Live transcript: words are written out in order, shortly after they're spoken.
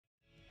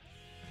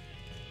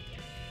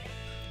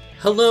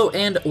Hello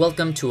and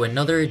welcome to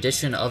another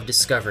edition of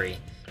Discovery.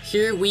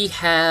 Here we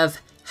have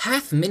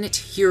Half Minute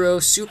Hero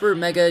Super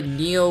Mega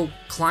Neo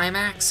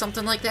Climax,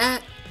 something like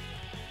that.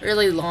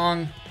 Really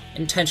long,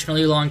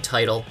 intentionally long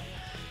title.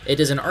 It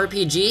is an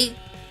RPG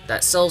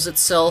that sells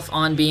itself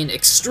on being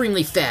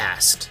extremely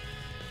fast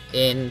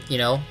in,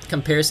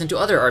 comparison to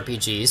other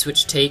RPGs,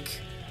 which take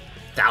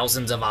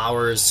thousands of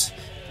hours,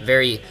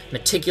 very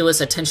meticulous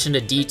attention to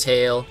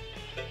detail,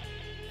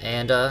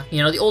 and,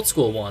 the old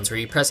school ones where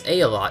you press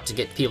A lot to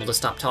get people to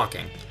stop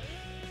talking.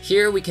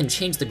 Here we can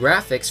change the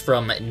graphics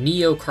from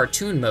Neo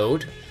Cartoon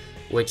Mode,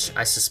 which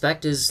I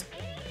suspect is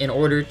in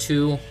order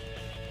to,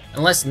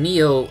 unless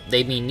Neo,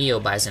 they mean Neo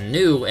by as in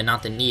new and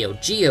not the Neo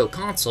Geo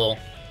console,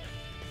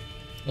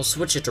 we'll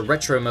switch it to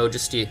Retro Mode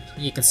just so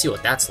you can see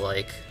what that's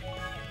like.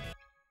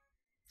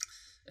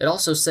 It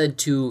also said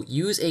to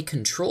use a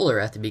controller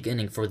at the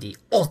beginning for the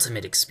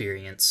ultimate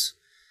experience,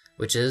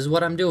 which is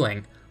what I'm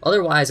doing.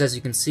 Otherwise, as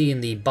you can see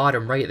in the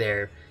bottom right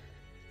there,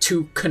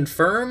 to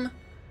confirm,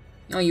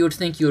 you would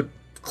think you would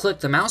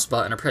click the mouse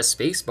button or press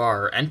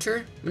spacebar or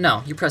enter.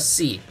 No, you press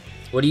C.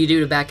 What do you do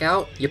to back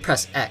out? You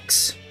press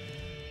X.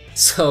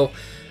 So,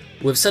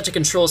 with such a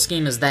control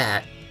scheme as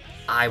that,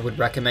 I would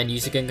recommend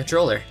using a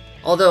controller.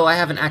 Although I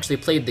haven't actually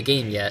played the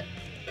game yet.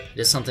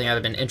 It is something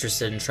I've been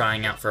interested in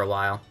trying out for a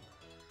while.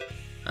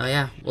 Oh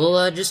yeah,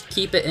 we'll just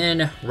keep it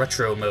in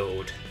retro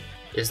mode.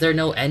 Is there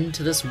no end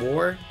to this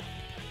war?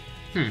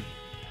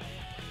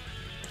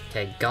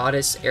 Okay,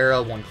 Goddess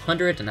Era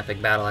 100, an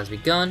epic battle has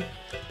begun.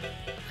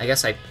 I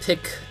guess I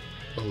pick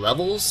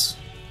levels.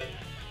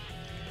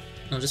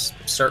 I'll just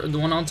start with the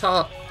one on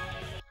top.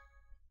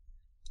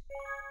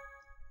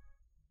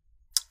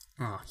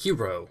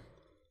 Hero.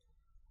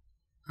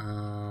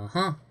 Well,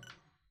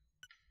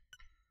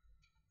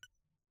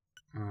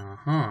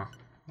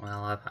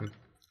 I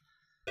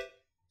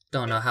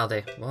don't know how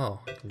they... Whoa,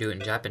 I can do it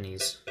in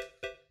Japanese.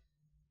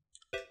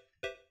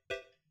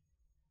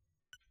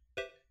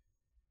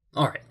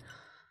 Alright.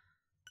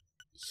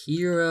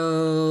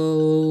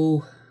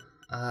 Hero...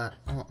 oh,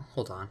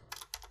 hold on.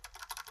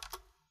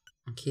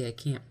 Okay, I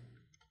can't...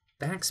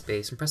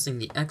 Backspace. I'm pressing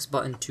the X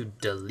button to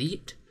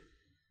delete.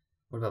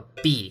 What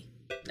about B?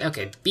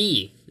 Okay,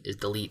 B is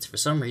deletes for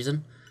some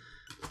reason.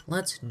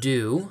 Let's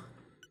do...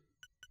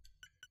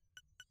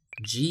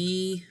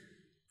 G...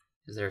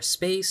 Is there a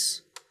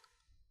space?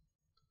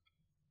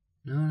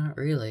 No, not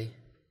really.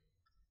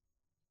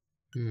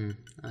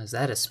 Is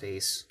that a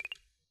space?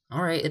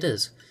 Alright, it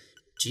is.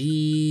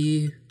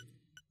 G...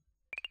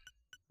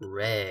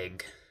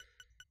 Reg.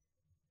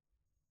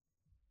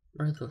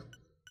 Where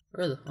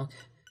the... Okay.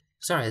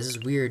 Sorry, this is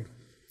weird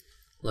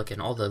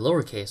looking. All the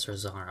lowercase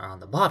are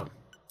on the bottom.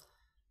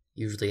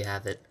 Usually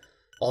have it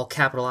all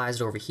capitalized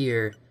over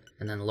here,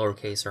 and then the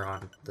lowercase are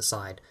on the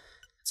side.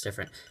 It's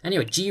different.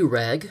 Anyway,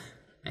 G-Reg,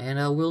 and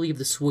we'll leave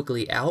the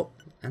squiggly out.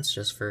 That's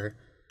just for,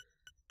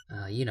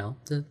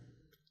 the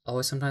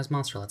Always Sometimes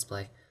Monster Let's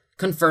Play.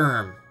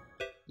 Confirm!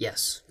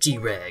 Yes,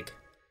 G-Reg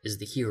is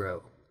the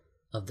hero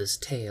of this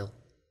tale.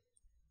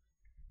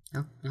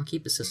 I'll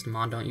keep the system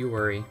on, don't you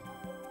worry.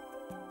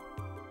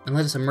 And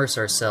let us immerse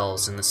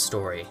ourselves in the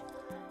story.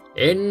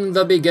 In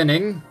the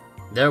beginning,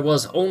 there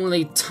was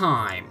only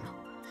time.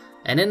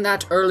 And in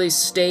that early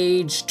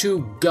stage,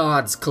 two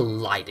gods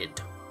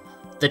collided.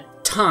 The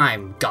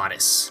Time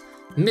Goddess,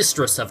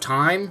 Mistress of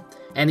Time,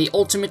 and the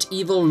ultimate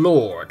evil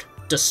Lord,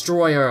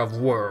 Destroyer of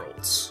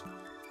Worlds.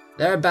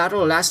 Their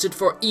battle lasted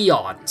for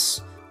eons,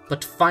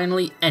 but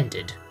finally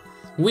ended.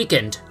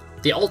 Weakened,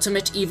 the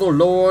ultimate evil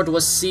Lord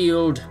was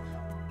sealed.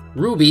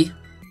 Ruby,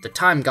 the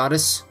Time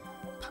Goddess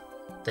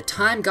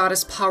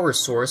power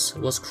source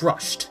was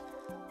crushed.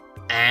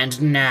 And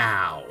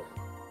now...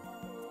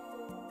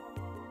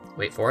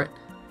 Wait for it.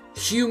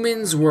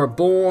 Humans were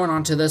born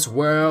onto this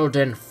world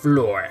and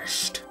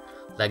flourished.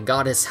 The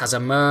goddess has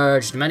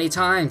emerged many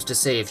times to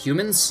save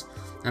humans,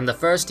 and the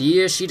first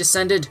year she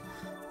descended,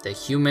 the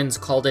humans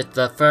called it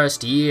the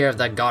first year of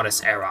the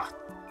goddess era.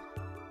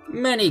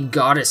 Many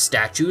goddess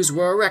statues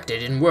were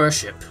erected in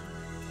worship.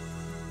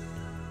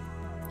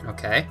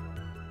 Okay.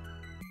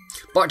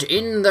 But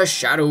in the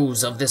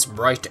shadows of this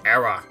bright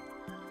era,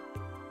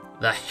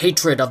 the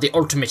hatred of the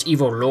ultimate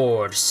evil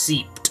lord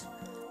seeped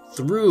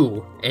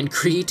through and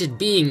created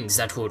beings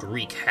that would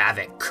wreak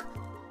havoc.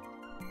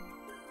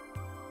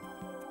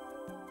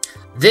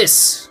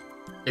 This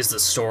is the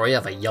story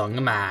of a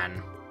young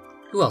man.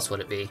 Who else would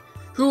it be?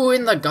 Who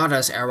in the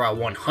Goddess Era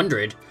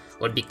 100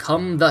 would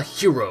become the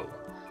hero,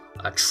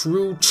 a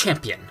true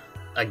champion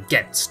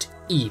against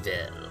evil.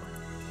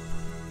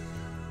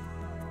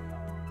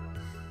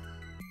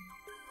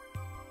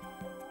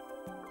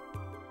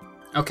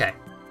 Okay.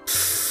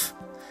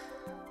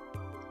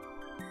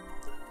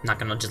 Not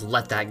gonna just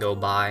let that go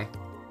by.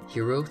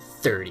 Hero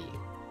 30.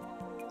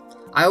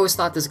 I always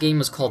thought this game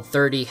was called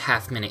 30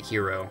 Half Minute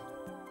Hero,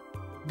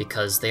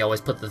 because they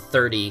always put the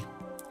 30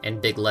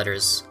 in big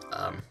letters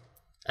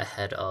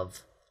ahead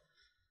of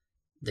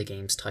the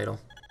game's title.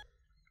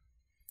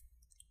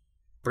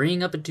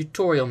 Bringing up a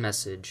tutorial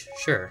message,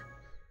 sure.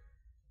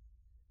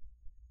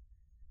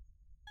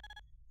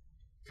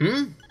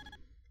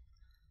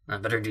 I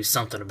better do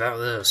something about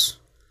this.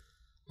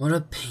 What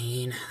a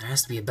pain. There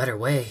has to be a better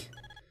way.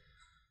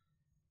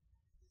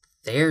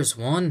 There's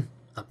one.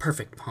 A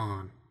perfect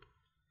pawn.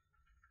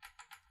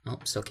 Oh,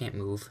 still can't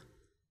move.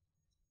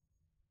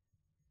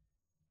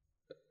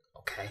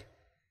 Okay.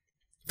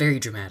 Very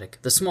dramatic.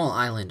 The small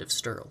island of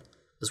Sturl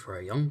is where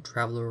a young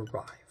traveler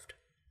arrived.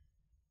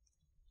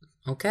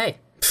 Okay.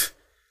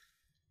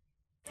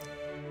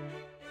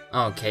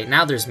 Okay,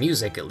 now there's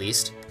music at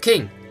least.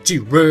 King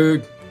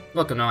G-Rig,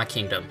 welcome to my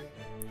kingdom.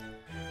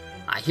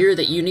 I hear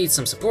that you need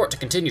some support to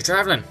continue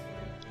traveling.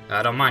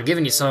 I don't mind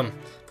giving you some,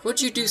 but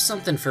would you do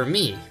something for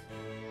me?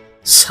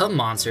 Some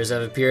monsters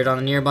have appeared on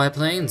the nearby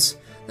plains.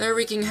 They're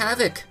wreaking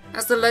havoc,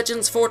 as the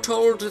legends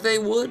foretold they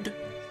would,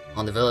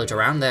 on the village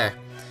around there.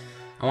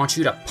 I want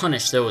you to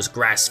punish those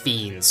grass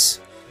fiends.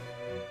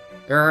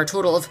 There are a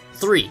total of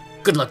 3.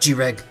 Good luck,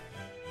 G-Reg.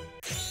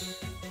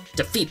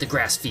 Defeat the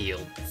grass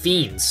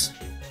fiends.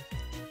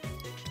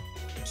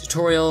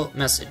 Tutorial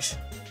message.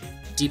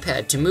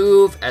 D-pad to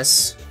move,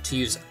 S to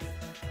use.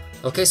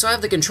 Okay, so I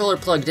have the controller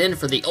plugged in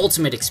for the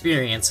ultimate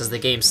experience, as the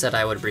game said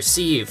I would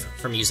receive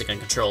from using a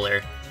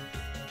controller.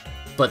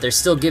 But they're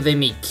still giving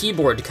me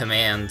keyboard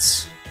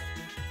commands,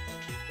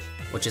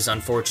 which is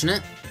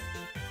unfortunate.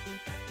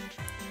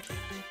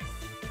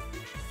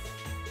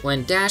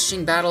 When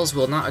dashing, battles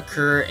will not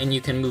occur and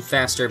you can move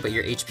faster, but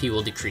your HP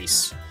will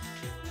decrease.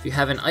 If you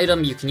have an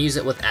item, you can use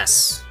it with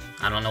S.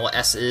 I don't know what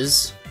S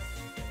is.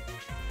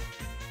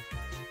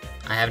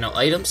 I have no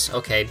items.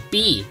 Okay,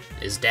 B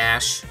is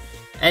dash.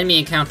 Enemy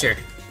encounter.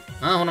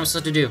 Oh, what am I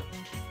supposed to do?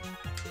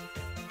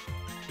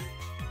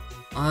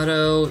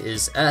 Auto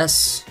is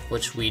S,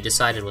 which we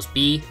decided was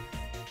B.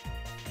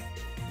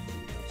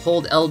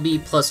 Hold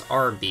LB plus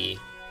RB.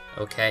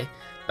 Okay.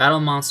 Battle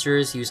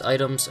monsters, use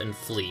items, and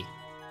flee.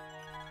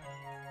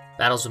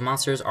 Battles with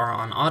monsters are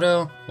on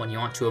auto. When you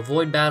want to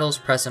avoid battles,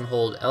 press and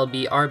hold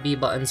LB, RB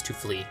buttons to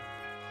flee.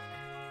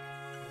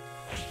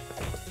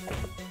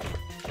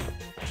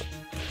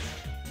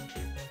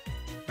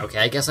 Okay,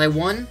 I guess I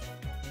won.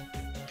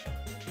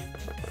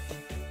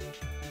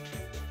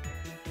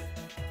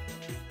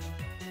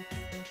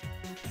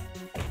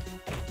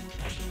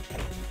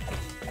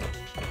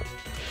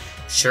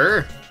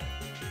 Sure.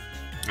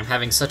 I'm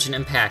having such an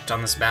impact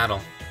on this battle.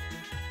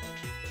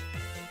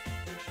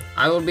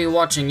 I will be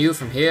watching you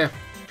from here.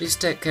 Please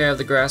take care of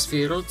the grass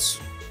fields.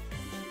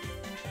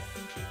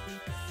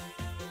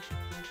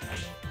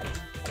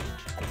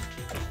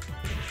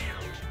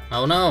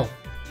 Oh no.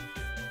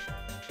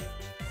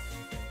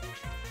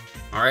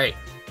 Alright,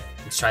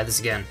 let's try this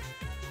again.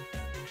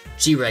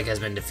 G-Reg has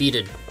been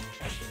defeated.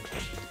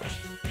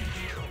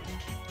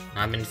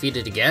 I've been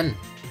defeated again.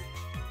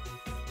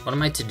 What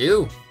am I to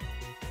do?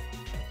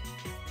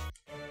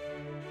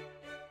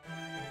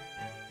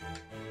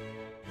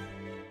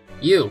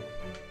 You,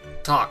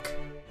 talk.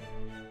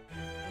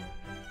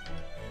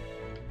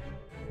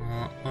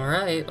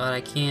 Alright, but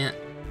I can't.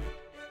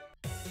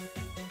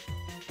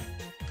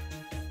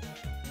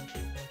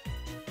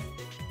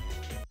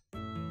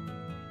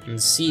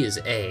 And C is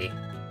A.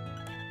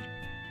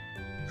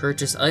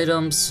 Purchase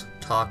items,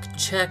 talk,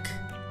 check.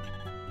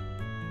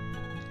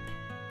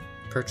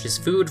 Purchase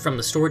food from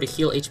the store to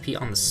heal HP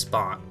on the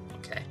spot.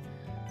 Okay.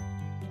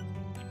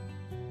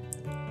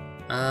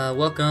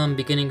 Welcome,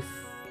 beginning.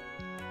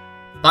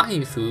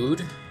 Buying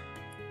food.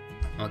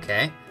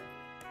 Okay.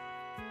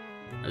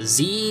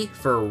 Z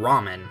for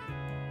ramen.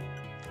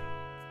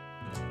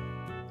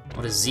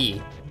 What is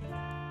Z?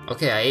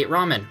 Okay, I ate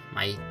ramen.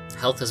 My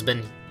health has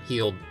been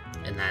healed,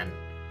 and then.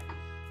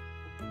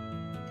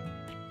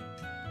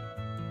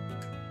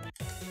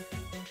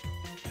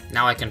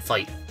 Now I can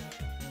fight.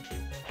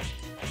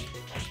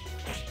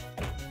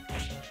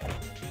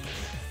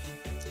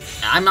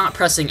 I'm not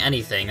pressing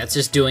anything, it's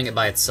just doing it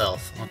by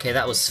itself. Okay,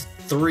 that was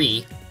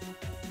 3.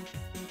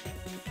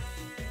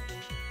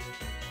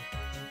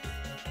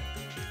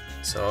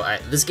 So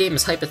this game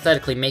is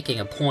hypothetically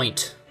making a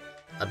point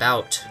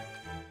about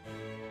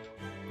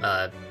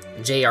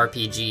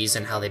JRPGs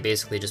and how they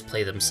basically just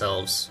play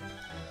themselves.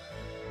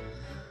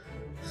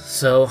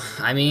 So,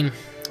 I mean,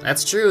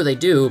 that's true, they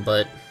do,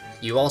 but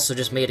you also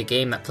just made a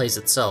game that plays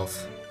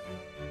itself.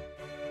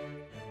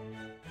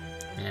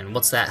 And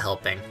what's that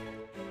helping?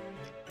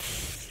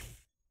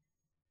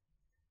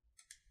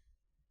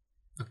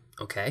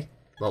 Okay,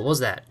 what was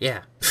that?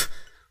 Yeah,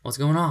 what's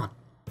going on?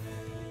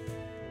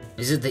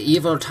 Is it the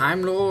evil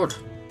Time Lord?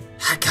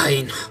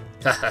 Hakain!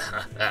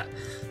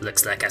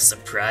 Looks like I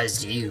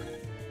surprised you.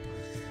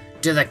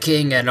 To the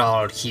king and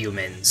all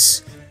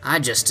humans, I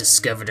just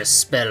discovered a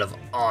spell of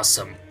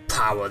awesome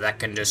power that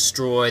can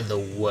destroy the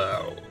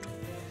world.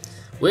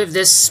 With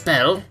this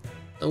spell,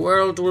 the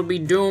world will be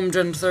doomed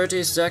in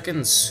 30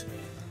 seconds.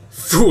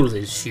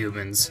 Foolish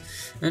humans,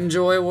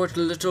 enjoy what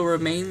little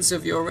remains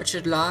of your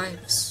wretched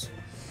lives.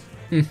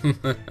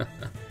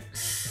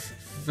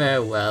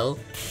 Farewell.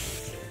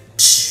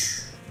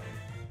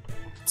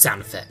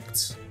 Sound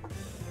effects.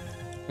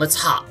 Let's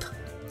hop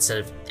instead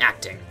of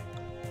acting.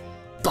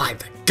 By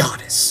the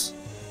goddess,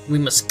 We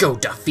must go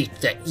defeat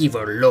the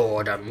evil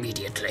lord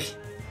immediately.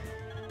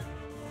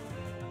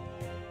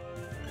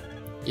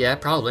 Yeah,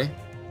 probably.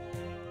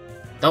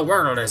 The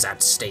world is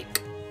at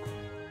stake.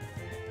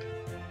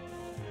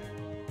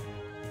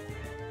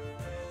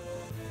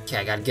 Okay,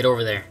 I gotta get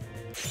over there.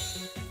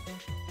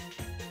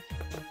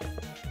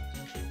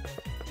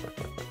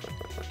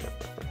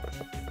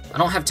 I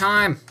don't have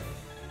time.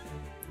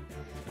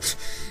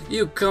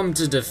 You come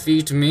to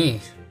defeat me.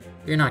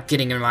 You're not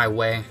getting in my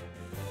way.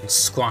 I'll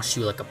squash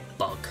you like a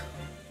bug.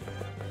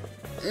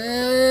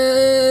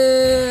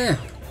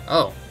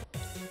 Oh.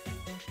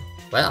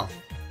 Well.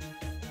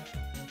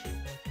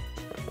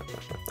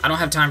 I don't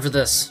have time for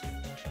this.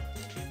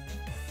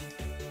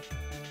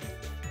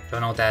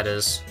 Don't know what that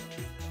is.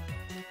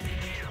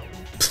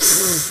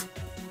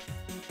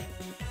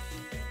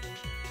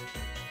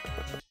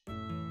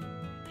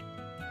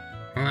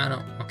 I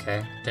don't.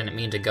 Okay. Didn't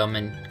mean to come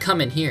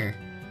in here.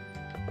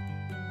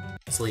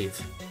 Let's leave.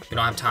 We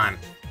don't have time.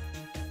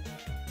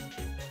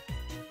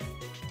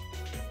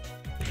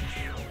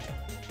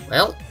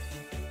 Well.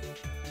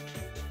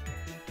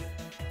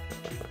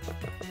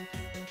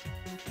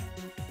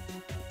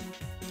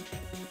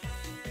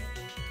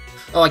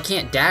 Oh, I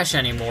can't dash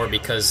anymore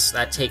because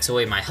that takes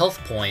away my health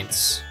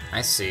points.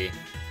 I see.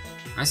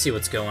 I see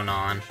what's going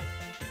on.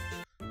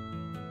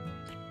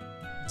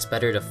 It's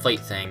better to fight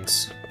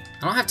things.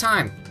 I don't have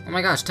time. Oh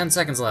my gosh, 10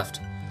 seconds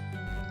left.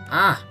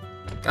 Ah,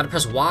 gotta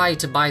press Y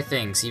to buy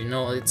things, even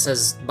though it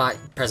says buy,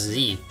 press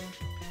Z.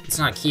 It's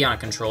not a key on a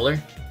controller.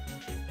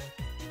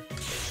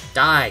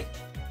 Die.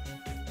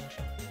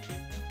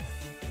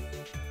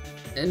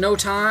 No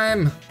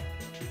time.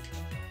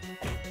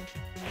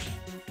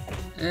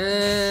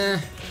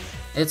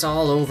 It's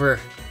all over.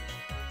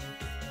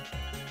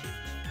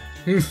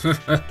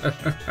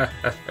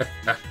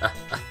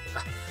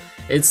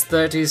 It's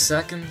 30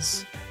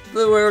 seconds.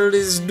 The world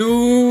is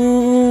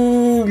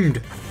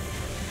doomed.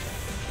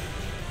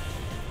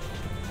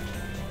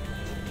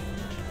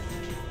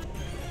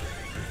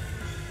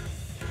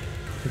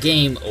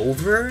 Game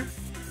over?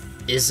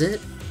 Is it?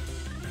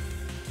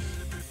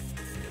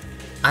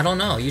 I don't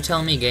know. You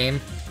tell me, game.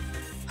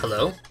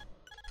 Hello?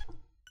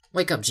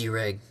 Wake up,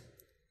 G-Reg.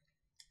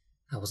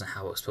 That wasn't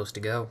how it was supposed to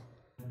go.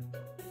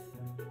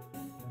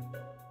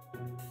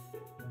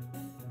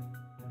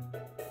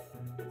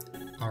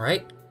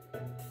 Alright.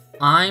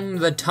 I'm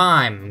the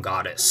Time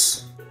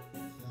Goddess.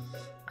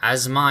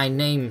 As my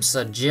name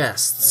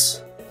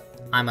suggests,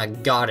 I'm a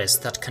goddess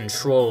that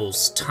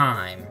controls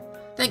time.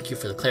 Thank you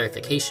for the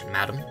clarification,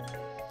 madam.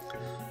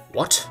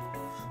 What?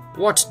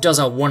 What does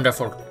a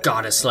wonderful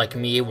goddess like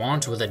me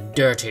want with a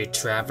dirty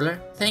traveler?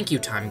 Thank you,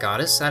 Time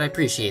Goddess. I'd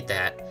appreciate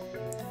that.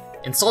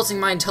 Insulting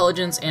my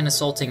intelligence and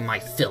assaulting my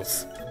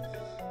filth.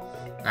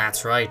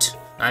 That's right.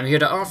 I'm here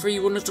to offer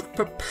you a little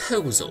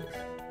proposal.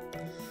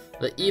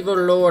 The evil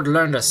lord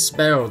learned a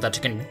spell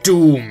that can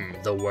doom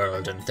the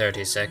world in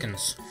 30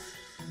 seconds.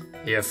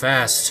 You're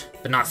fast,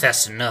 but not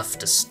fast enough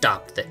to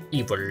stop the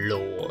evil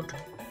lord.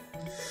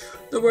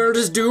 The world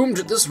is doomed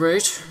at this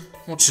rate.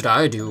 What should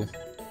I do?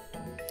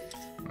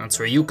 That's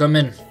where you come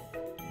in.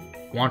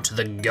 Want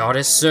the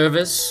goddess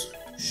service?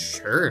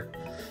 Sure.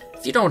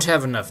 If you don't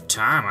have enough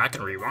time, I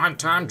can rewind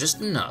time just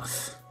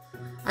enough.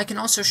 I can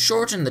also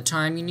shorten the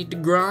time you need to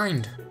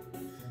grind.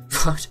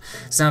 What?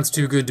 Sounds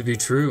too good to be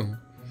true.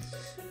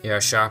 You're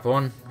a sharp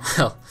one?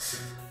 Well,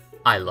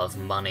 I love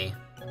money.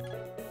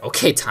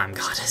 Okay, Time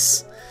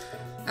Goddess.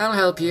 I'll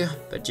help you,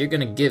 but you're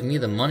gonna give me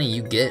the money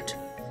you get.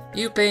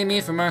 You pay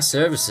me for my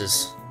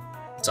services.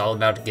 It's all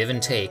about give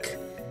and take.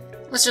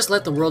 Let's just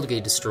let the world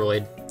get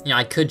destroyed. You know,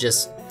 I could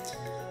just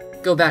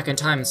go back in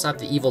time and stop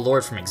the evil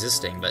lord from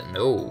existing, but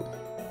no.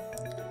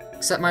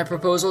 Accept my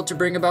proposal to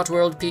bring about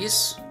world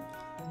peace?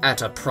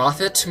 At a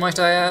profit, might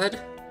I add?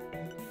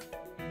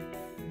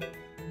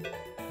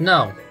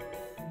 No.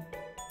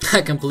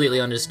 I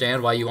completely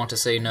understand why you want to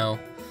say no.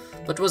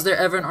 But was there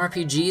ever an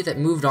RPG that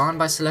moved on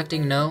by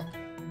selecting no?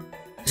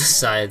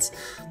 Besides,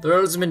 the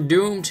world's been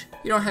doomed.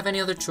 You don't have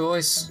any other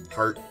choice.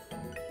 Heart.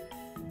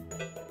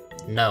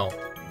 No.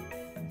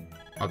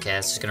 Okay,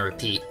 that's just gonna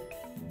repeat.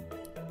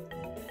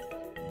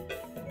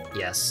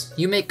 Yes,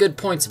 you make good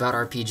points about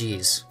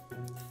RPGs.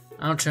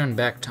 I'll turn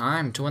back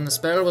time to when the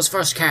spell was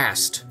first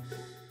cast.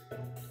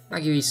 I'll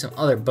give you some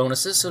other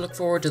bonuses, so look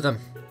forward to them.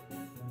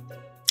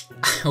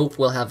 I hope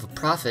we'll have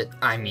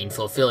a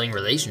fulfilling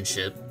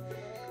relationship.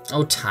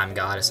 Oh, Time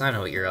Goddess, I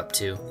know what you're up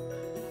to.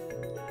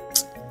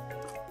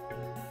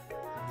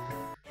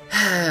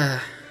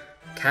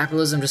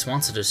 Capitalism just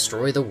wants to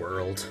destroy the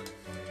world.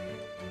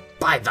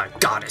 By the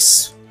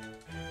goddess!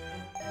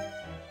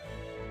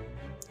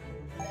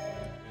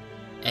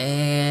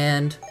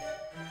 And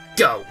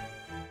go!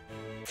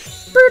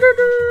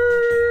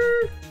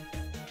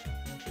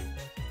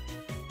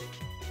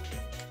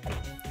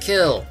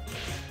 Kill!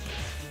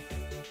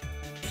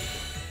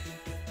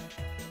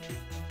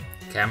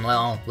 Okay, I'm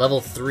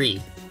level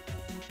 3.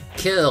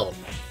 Kill!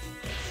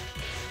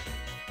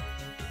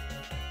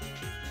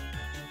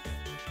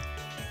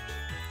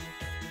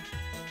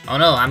 Oh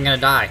no, I'm gonna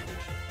die.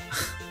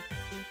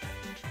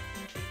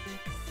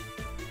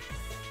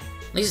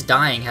 At least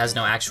dying has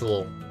no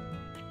actual...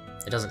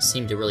 It doesn't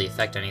seem to really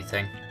affect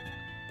anything.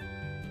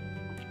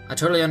 I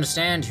totally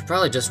understand. You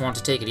probably just want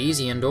to take it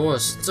easy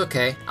indoors. It's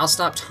okay. I'll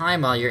stop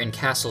time while you're in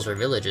castles or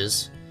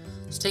villages.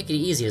 Just take it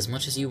easy as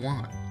much as you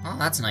want. Oh,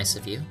 that's nice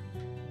of you.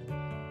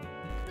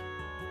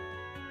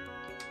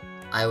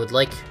 I would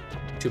like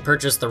to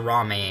purchase the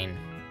ramen.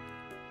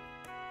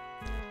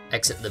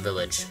 Exit the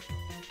village.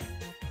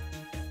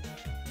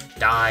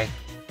 Die.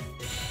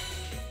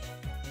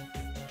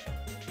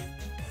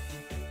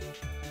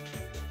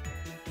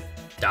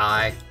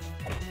 Die.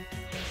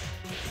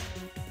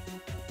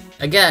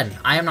 Again,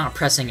 I am not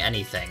pressing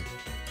anything.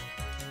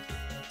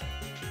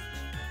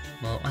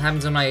 Well, what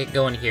happens when I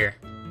go in here?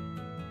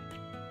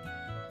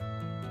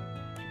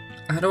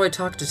 How do I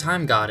talk to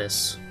Time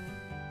Goddess?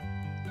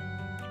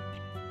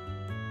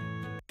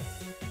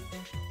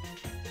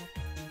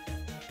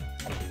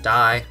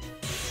 Die.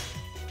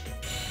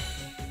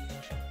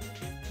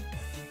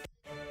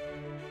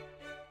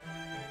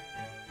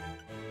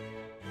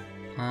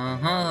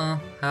 Uh-huh.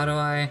 How do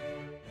I...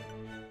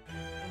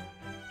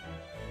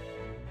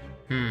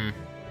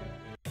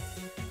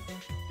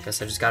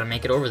 Guess I just gotta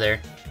make it over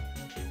there.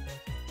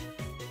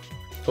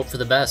 Hope for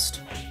the best.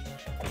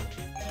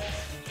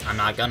 I'm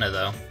not gonna,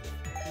 though.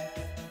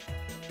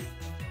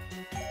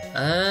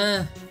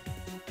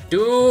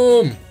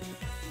 Doom!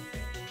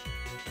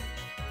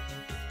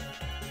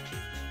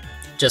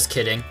 Just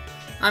kidding.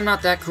 I'm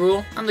not that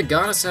cruel. I'm the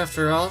goddess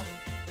after all.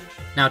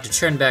 Now to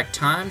turn back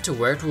time to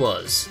where it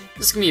was.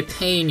 This can be a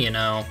pain, you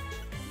know.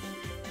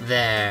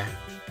 There.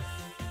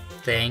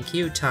 Thank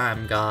you,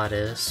 Time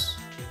Goddess.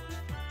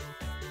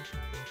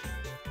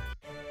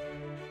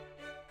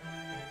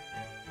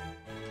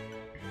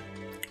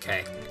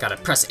 Okay, gotta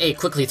press A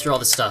quickly through all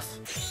this stuff.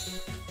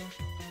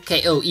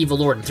 KO Evil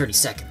Lord in 30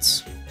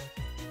 seconds.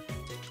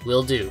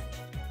 Will do.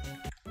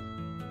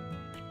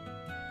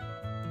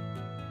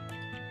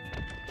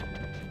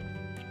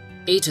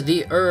 Ate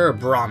the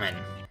Brahmin.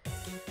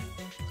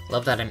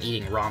 Love that I'm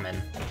eating ramen.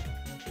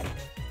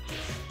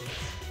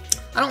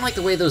 I don't like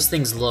the way those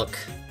things look.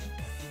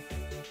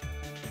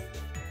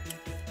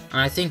 And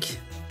I think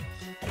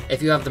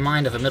if you have the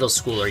mind of a middle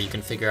schooler, you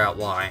can figure out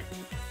why.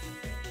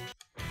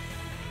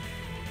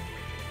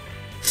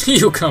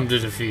 You come to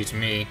defeat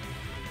me.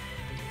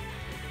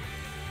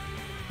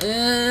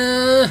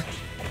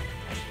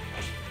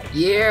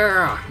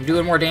 Yeah! I'm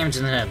doing more damage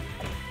than him.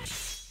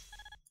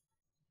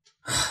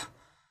 I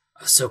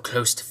was so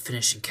close to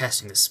finishing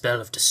casting the spell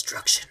of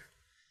destruction,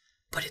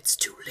 but it's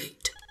too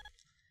late.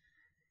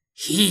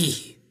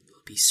 He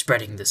will be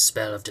spreading the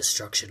spell of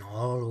destruction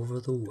all over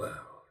the world.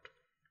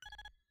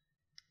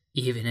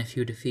 Even if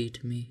you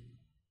defeat me,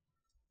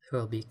 there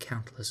will be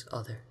countless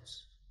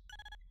others.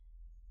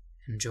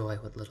 Enjoy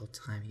what little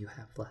time you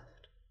have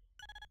left.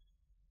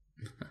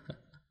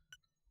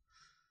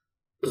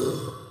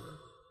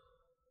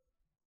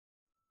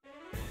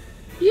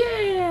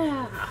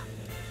 Yeah!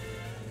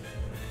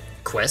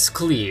 Quest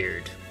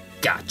cleared.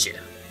 Gotcha.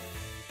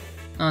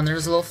 Oh, and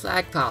there's a little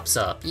flag pops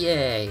up.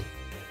 Yay!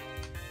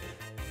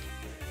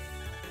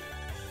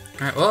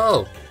 Alright,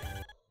 whoa!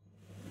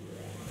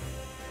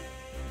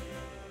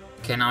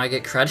 Okay, now I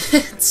get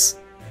credits?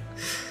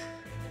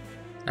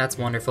 That's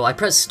wonderful. I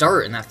pressed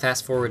start and that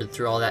fast forwarded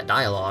through all that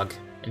dialogue.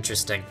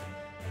 Interesting.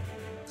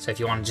 So if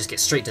you want to just get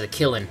straight to the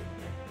killing,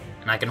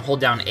 and I can hold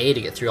down A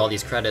to get through all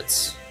these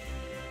credits.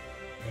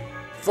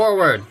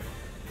 Forward!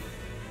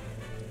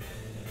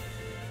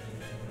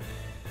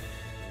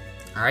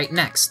 Alright,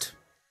 next.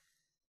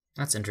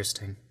 That's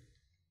interesting.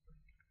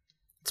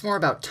 It's more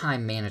about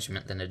time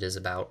management than it is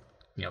about,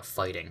 you know,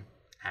 fighting,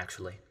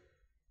 actually.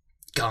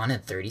 Gone in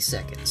 30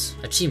 seconds.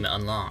 Achievement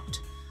unlocked.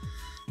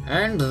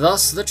 And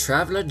thus the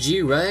traveler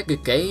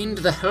G-Reg gained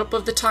the help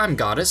of the Time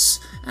Goddess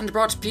and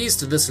brought peace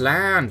to this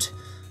land.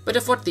 But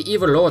if what the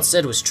evil lord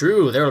said was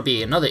true, there will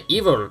be other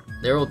evil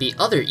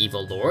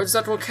lords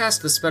that will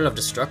cast the spell of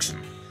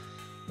destruction.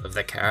 Of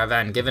the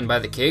caravan given by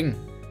the king,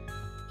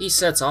 he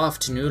sets off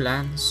to new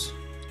lands.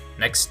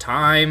 Next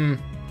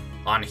time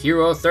on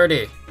Hero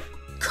 30,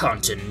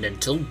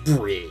 Continental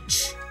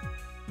Bridge.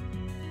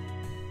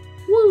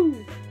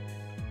 Woo!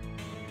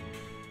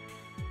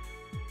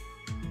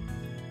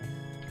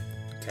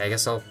 Okay, I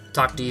guess I'll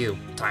talk to you,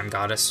 Time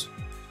Goddess.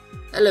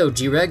 Hello,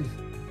 G-Reg.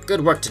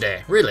 Good work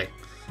today, really.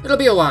 It'll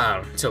be a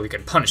while until we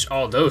can punish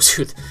all those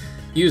who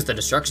use the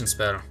destruction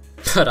spell,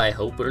 but I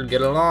hope we'll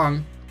get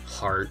along.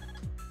 Heart.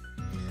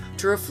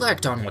 To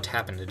reflect on what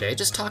happened today,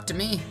 just talk to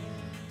me.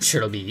 I'm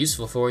sure it'll be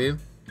useful for you.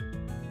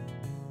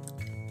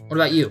 What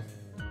about you?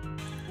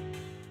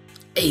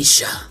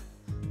 Aisha.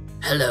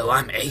 Hello,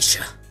 I'm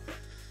Aisha.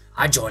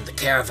 I joined the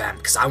caravan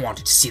because I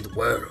wanted to see the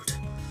world.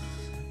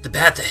 The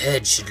path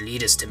ahead should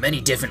lead us to many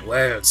different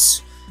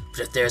worlds, but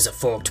if there's a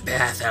forked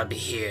path, I'll be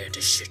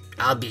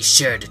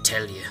sure to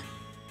tell you.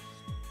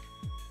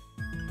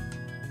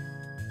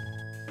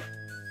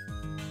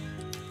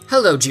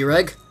 Hello,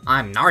 G-Reg.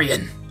 I'm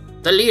Naryan,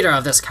 the leader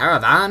of this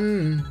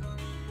caravan.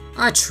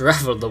 I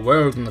traveled the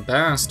world in the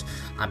past.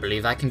 I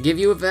believe I can give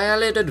you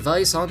valid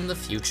advice on the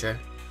future.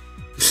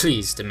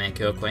 Pleased to make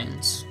your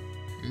acquaintance.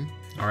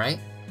 Alright?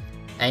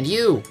 And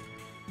you!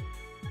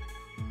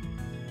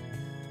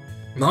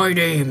 My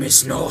name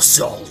is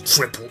Nosol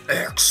Triple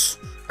X.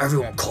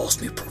 Everyone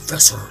calls me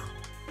Professor.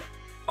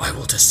 I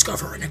will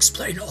discover and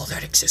explain all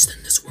that exists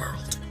in this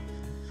world.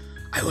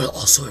 I will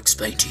also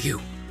explain to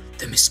you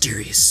the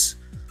mysterious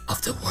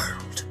of the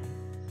world.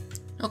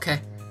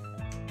 Okay.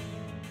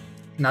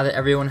 Now that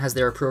everyone has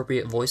their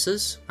appropriate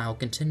voices, I'll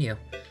continue.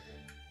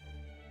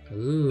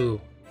 Ooh,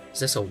 is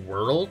this a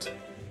world?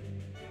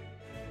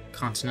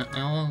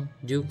 I'll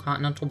do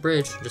Continental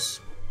Bridge. Just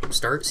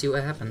start, see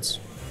what happens.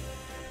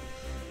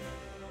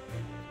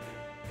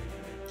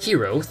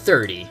 Hero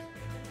 30.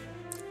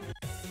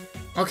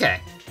 Okay.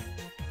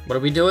 What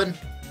are we doing?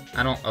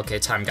 Okay,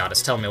 Time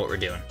Goddess, tell me what we're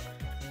doing.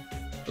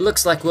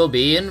 Looks like we'll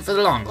be in for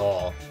the long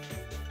haul.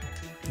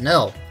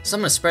 No,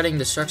 someone is spreading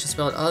destruction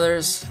spell at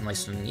others,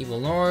 unless an evil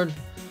lord.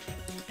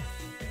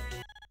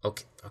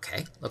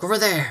 Okay, look over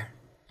there.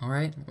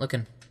 Alright,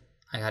 looking.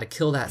 I gotta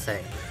kill that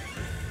thing.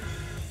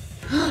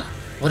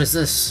 What is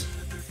this?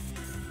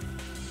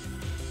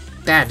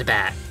 Bad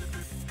Bat.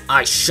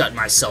 I shut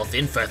myself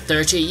in for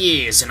 30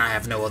 years and I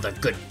have no other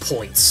good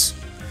points.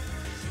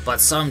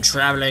 But some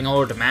traveling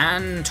old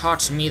man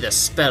taught me the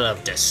spell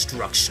of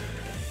destruction.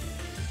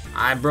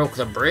 I broke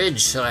the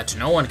bridge so that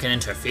no one can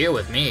interfere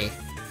with me.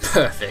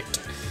 Perfect.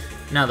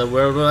 Now the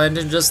world will end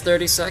in just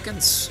 30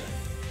 seconds.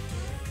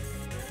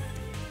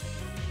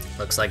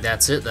 Looks like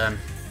that's it then.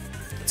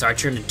 It's our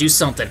turn to do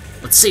something.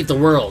 Let's save the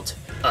world.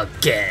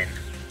 Again.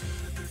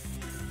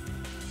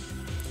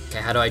 Okay,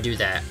 how do I do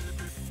that?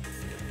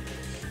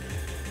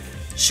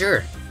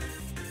 Sure.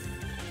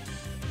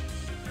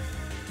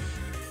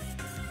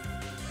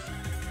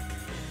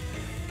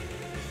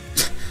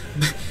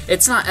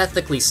 It's not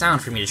ethically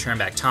sound for me to turn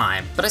back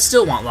time, but I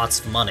still want lots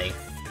of money.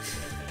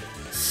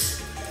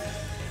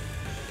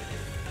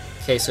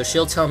 Okay, so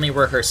she'll tell me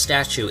where her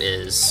statue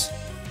is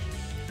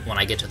when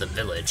I get to the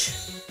village.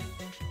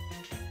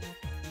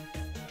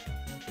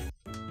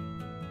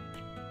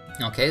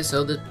 Okay,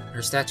 so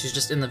her statue's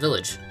just in the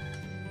village.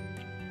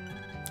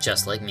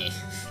 Just like me.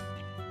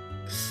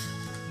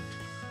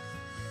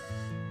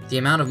 The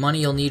amount of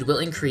money you'll need will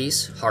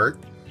increase. Heart.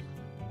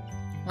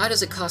 Why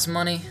does it cost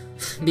money?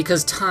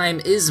 Because time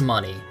is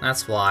money.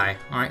 That's why.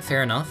 Alright,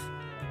 fair enough.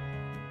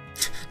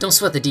 Don't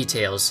sweat the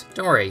details.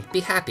 Don't worry. Be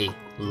happy.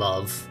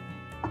 Love.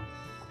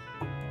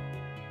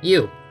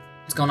 You.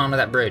 What's going on with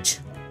that bridge?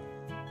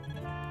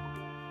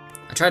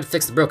 I tried to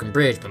fix the broken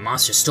bridge, but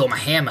monsters stole my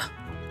hammer.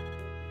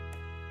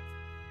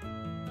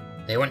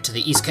 They went to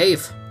the East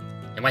Cave.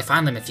 You might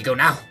find them if you go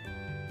now.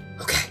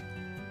 Okay.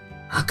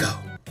 I'll go.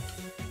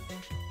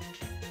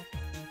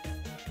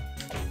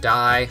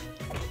 Die.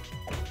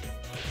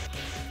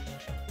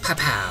 Pow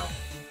pow.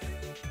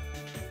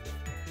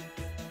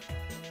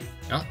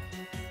 Oh.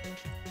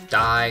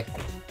 Die.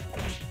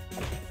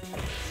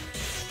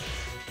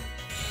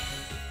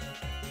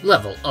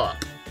 Level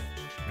up.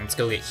 Let's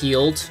go get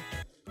healed.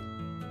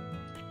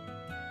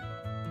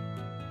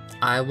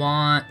 I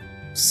want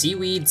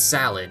seaweed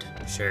salad.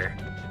 Sure.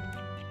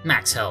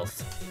 Max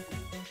health.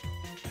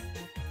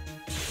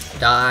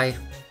 Die.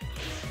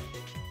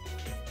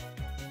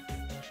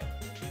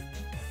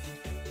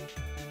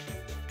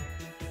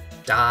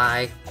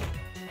 Die.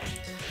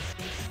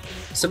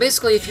 So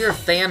basically, if you're a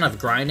fan of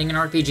grinding in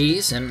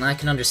RPGs, and I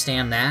can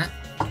understand that,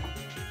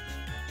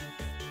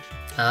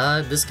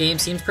 this game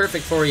seems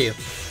perfect for you.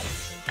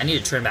 I need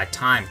to turn back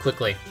time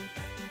quickly.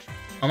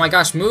 Oh my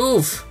gosh,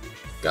 move!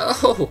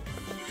 Go!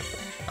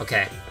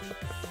 Okay.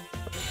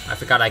 I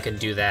forgot I could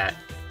do that.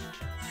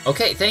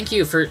 Okay, thank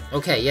you for...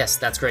 Okay, yes,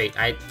 that's great.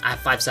 I have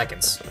 5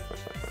 seconds.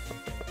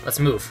 Let's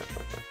move.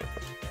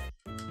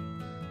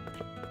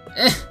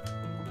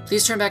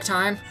 Please turn back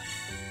time.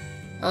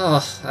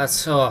 Oh,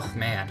 that's... Oh,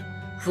 man.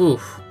 Whew.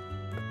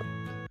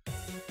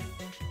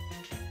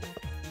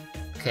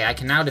 Okay, I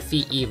can now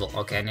defeat evil.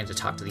 Okay, I need to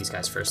talk to these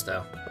guys first,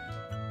 though.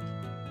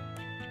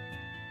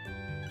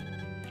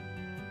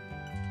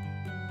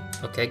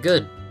 Okay,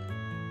 good.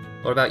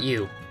 What about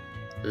you,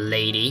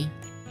 lady?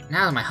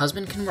 Now my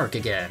husband can work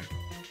again.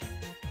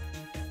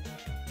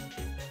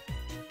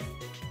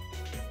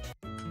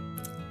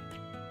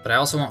 But I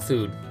also want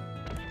food.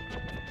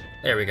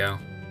 There we go.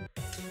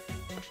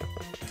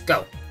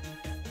 Go.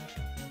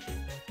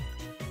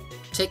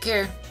 Take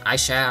care. I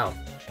shall.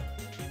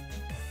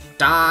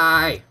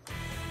 Die!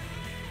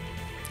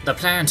 The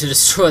plan to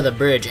destroy the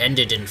bridge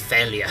ended in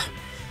failure.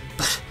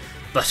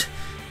 But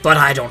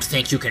I don't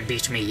think you can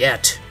beat me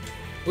yet.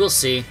 We'll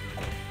see.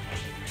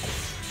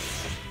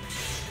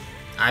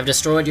 I've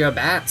destroyed your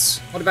bats.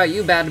 What about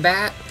you, Bad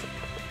Bat?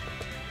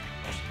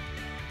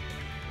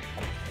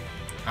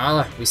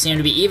 Oh, we seem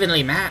to be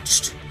evenly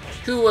matched.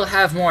 Who will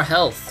have more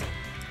health?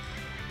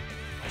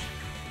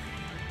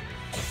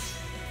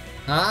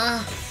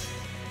 Ah.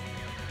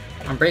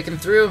 I'm breaking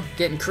through,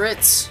 getting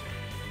crits.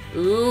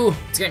 Ooh,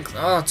 it's getting,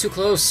 oh, too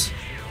close.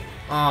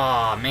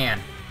 Aw, man.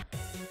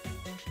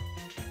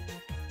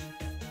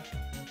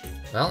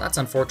 Well, that's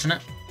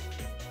unfortunate.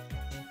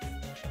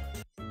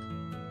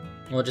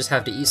 We'll just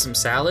have to eat some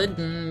salad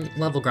and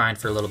level grind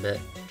for a little bit.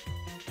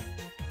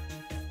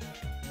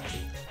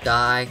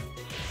 Die.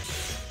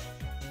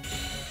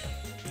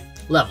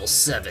 Level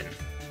 7.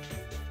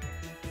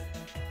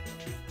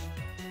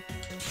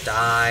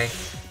 Die.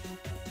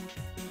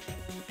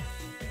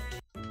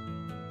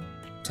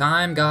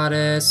 Time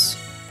Goddess.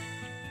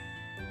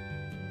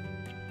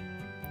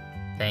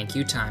 Thank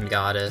you, Time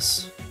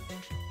Goddess.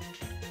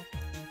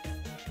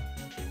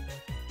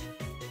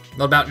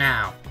 What about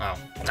now? Oh,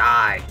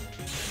 die.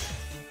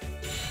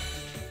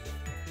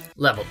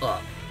 Level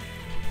up.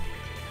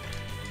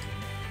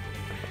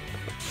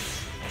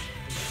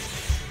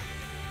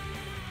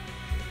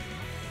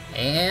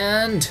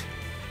 And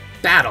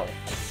battle.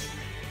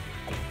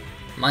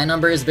 My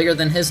number is bigger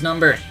than his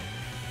number.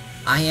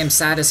 I am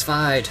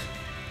satisfied.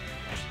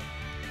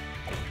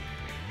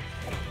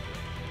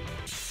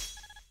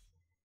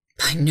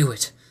 I knew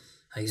it.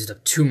 I used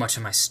up too much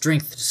of my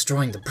strength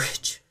destroying the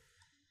bridge.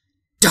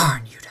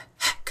 Darn you to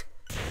heck.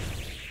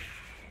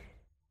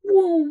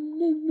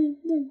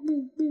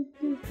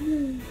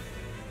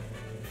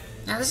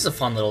 Now this is a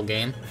fun little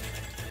game.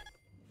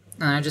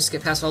 I just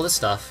skip past all this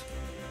stuff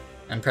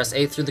and press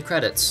A through the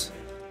credits.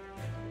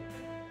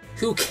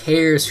 Who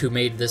cares who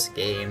made this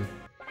game?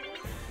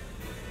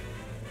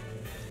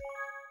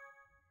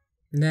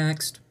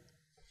 Next.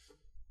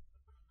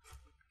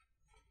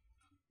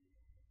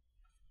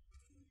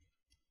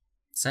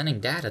 Sending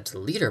data to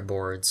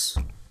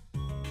leaderboards.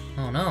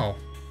 Oh no.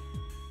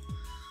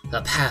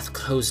 The path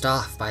closed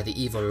off by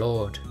the evil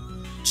lord.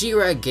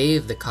 Jira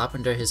gave the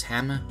carpenter his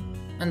hammer,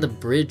 and the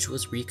bridge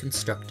was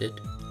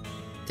reconstructed.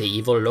 The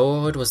evil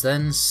lord was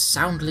then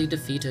soundly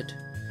defeated.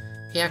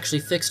 He actually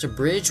fixed a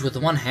bridge with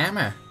one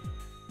hammer.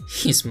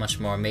 He's much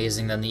more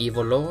amazing than the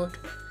evil lord.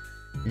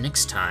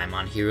 Next time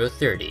on Hero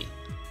 30,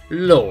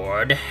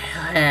 Lord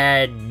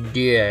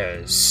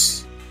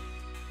Hades.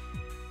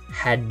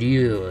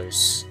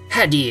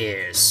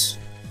 Hades.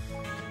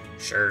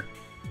 Sure.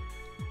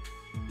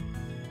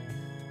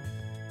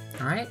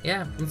 Alright,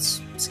 yeah,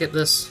 let's skip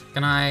this.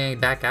 Can I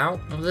back out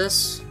of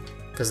this?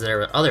 Because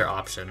there are other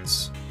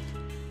options.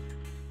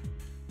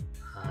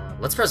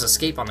 Let's press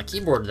escape on the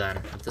keyboard then,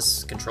 if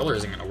this controller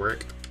isn't gonna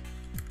work.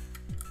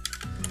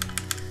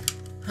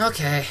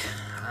 Okay,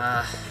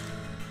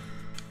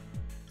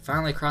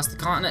 finally across the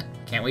continent.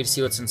 Can't wait to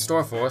see what's in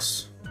store for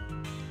us.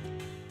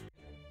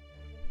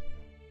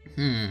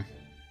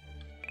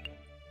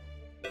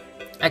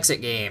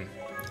 Exit game.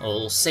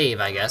 We'll save,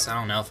 I guess. I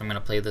don't know if I'm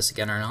gonna play this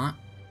again or not.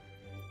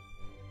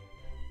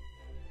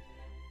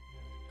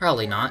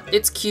 Probably not.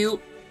 It's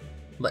cute,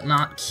 but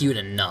not cute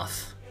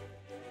enough.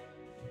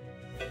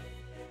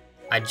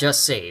 I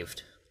just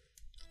saved.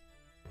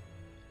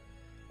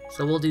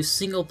 So we'll do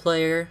single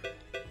player.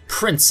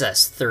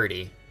 Princess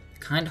 30.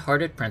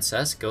 Kind-hearted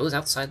princess goes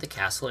outside the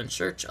castle in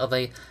search of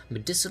a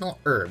medicinal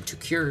herb to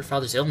cure her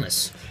father's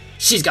illness.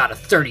 She's got a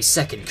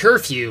 30-second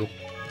curfew!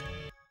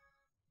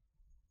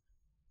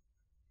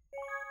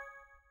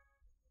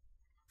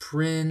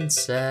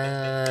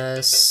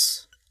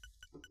 Princess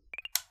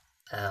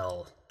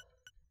L.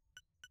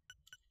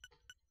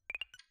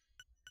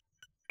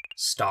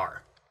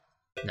 Star.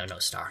 No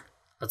star.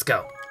 Let's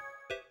go.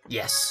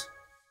 Yes.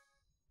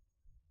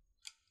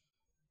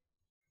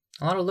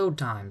 A lot of load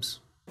times.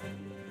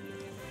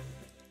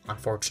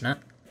 Unfortunate.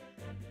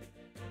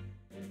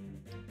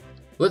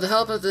 With the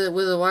help of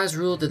the wise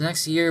rule the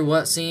next year,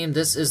 what seemed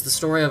this is the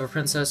story of a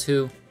princess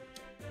who...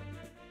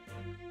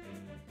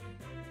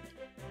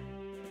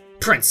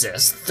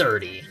 Princess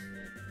 30.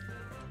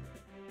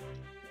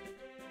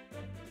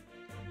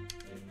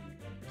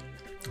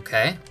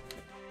 Okay.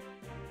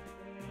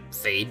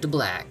 Fade to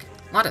black.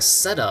 A lot of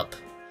setup.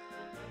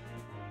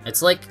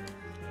 It's like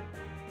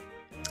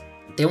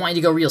they want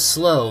you to go real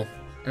slow,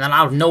 and then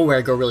out of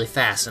nowhere go really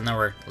fast, and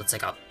then it's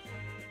like a,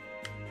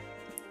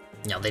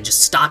 they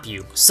just stop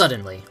you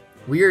suddenly.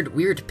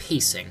 Weird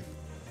pacing.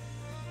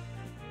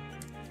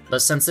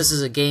 But since this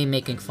is a game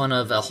making fun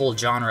of a whole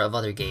genre of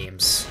other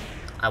games,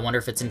 I wonder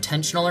if it's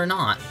intentional or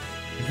not.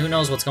 And who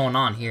knows what's going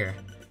on here.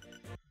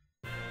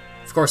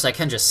 Of course, I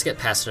can just skip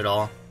past it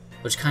all,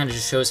 which kind of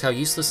just shows how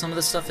useless some of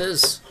this stuff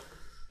is.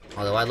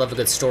 Although I love a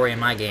good story in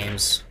my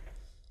games,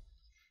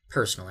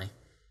 personally.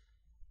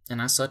 And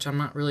as such, I'm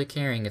not really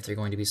caring if they're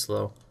going to be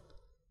slow.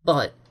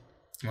 But,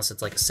 unless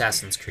it's like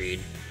Assassin's Creed,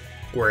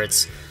 where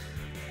it's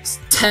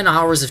 10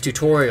 hours of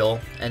tutorial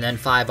and then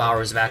 5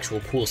 hours of actual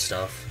cool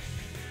stuff.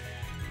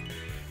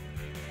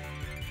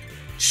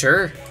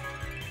 Sure.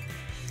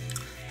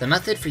 The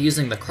method for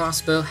using the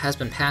crossbow has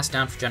been passed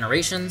down for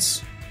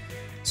generations,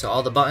 so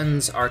all the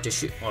buttons are to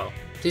shoot. Well,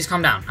 please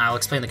calm down, I'll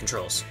explain the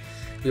controls.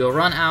 We will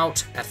run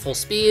out at full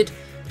speed,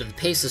 but if the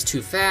pace is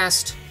too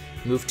fast,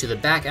 move to the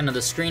back end of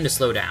the screen to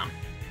slow down.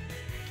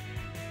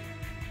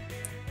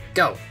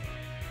 Go!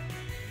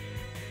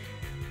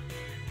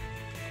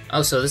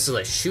 Oh, so this is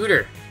a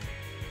shooter.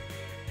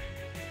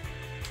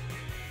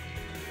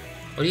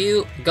 What do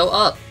you... Go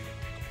up!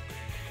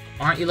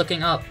 Why aren't you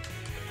looking up?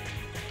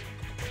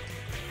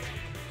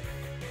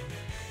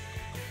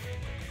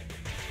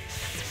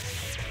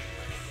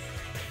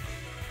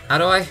 How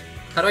do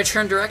I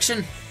turn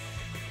direction?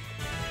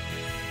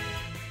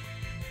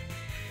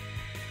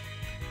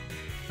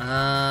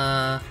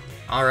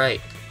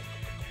 Alright.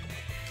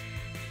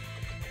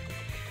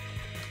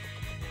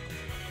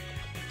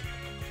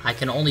 I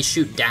can only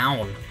shoot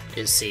down,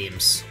 it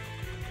seems.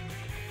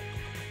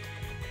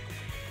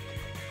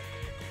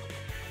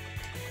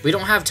 We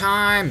don't have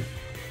time!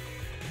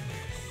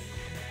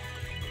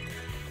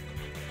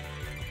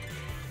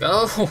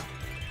 Go!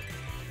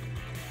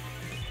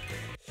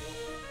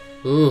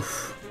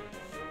 Oof.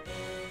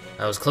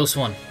 That was a close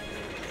one.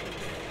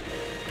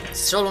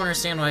 Still don't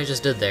understand what I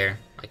just did there.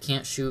 I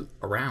can't shoot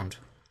around.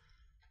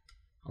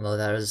 Although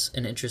that is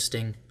an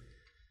interesting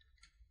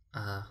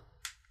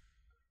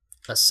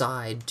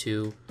aside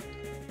to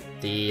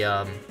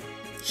the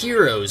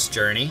hero's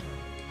journey.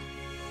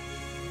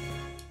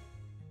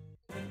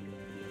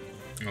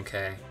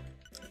 Okay.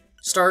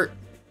 Start.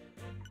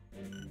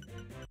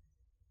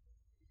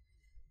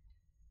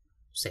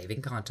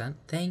 Saving content.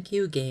 Thank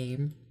you,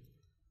 game.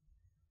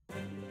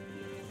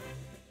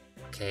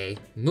 Okay.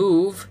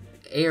 Move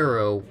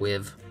arrow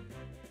with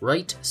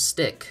right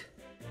stick.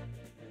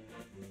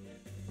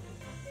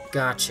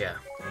 Gotcha.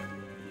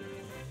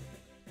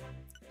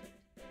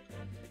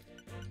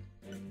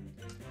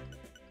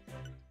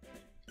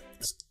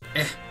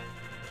 Eh.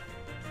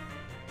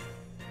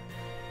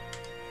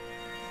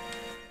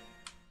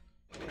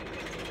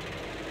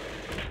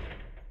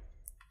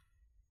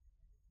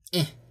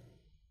 Eh.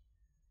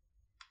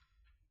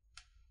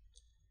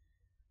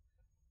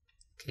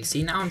 Okay,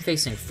 see, now I'm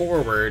facing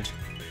forward.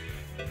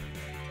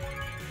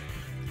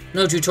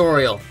 No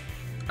tutorial.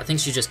 I think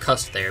she just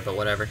cussed there, but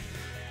whatever.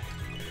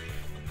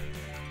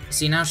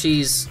 See, now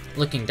she's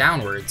looking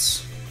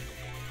downwards.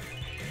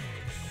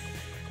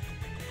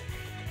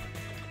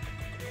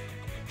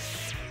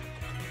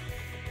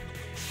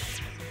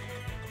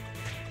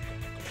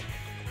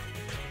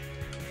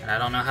 And I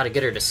don't know how to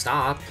get her to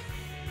stop.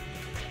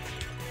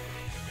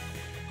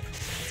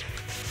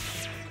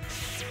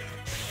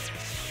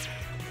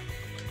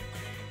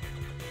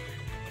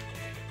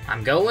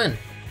 I'm going.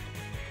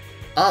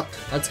 Up.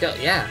 Let's go.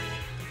 Yeah.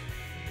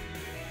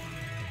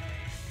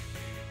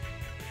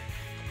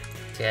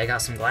 Okay, I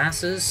got some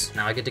glasses.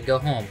 Now I get to go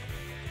home.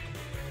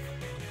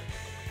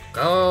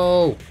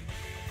 Go!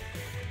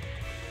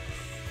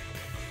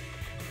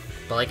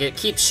 But like, it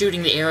keeps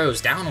shooting the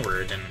arrows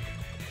downward, and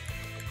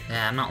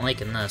yeah, I'm not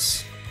liking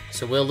this.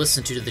 So we'll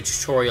listen to the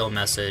tutorial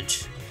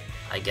message,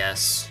 I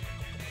guess.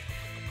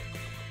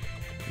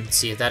 Let's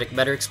see if that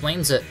better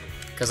explains it.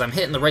 Because I'm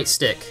hitting the right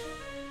stick.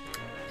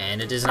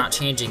 And it is not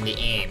changing the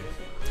aim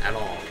at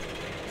all.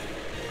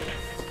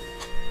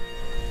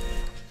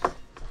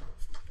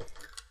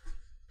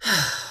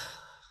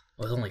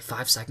 With only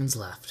 5 seconds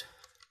left.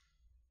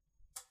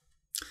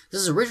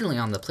 This is originally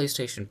on the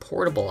PlayStation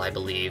Portable, I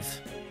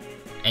believe.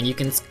 And you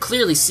can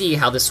clearly see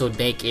how this would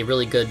make a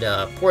really good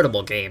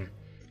portable game.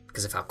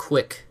 Because of how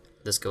quick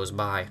this goes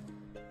by.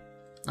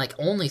 Like,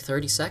 only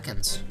 30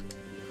 seconds.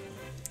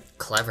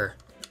 Clever.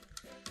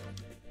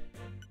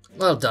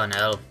 Well done,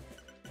 Elle.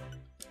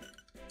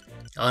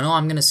 Oh no,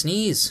 I'm gonna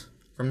sneeze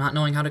from not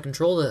knowing how to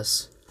control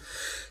this.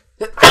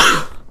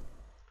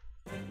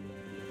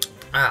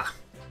 Ah.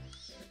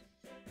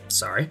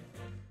 Sorry.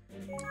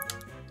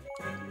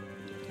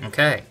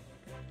 Okay.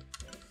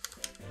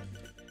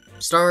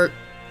 Start.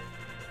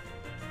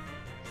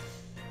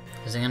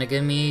 Is it gonna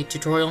give me a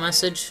tutorial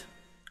message?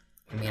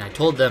 I mean, I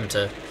told them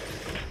to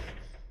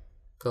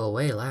go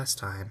away last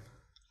time.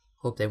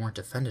 Hope they weren't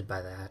offended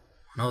by that.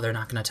 No, they're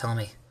not gonna tell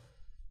me.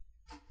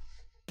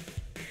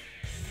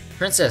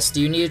 Princess, do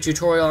you need a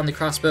tutorial on the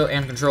crossbow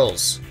and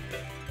controls?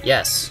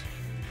 Yes.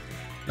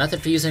 Method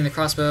for using the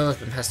crossbow has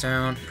been passed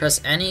down. Press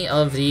any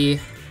of the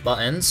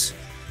buttons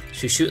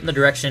to shoot in the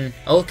direction.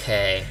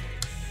 Okay.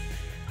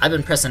 I've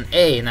been pressing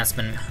A and that's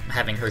been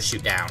having her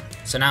shoot down.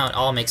 So now it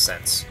all makes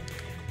sense.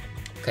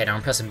 Okay, now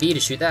I'm pressing B to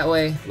shoot that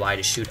way, Y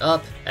to shoot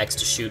up, X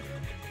to shoot,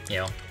 you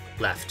know,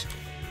 left.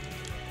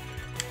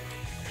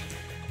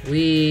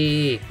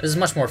 Whee! This is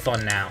much more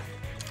fun now.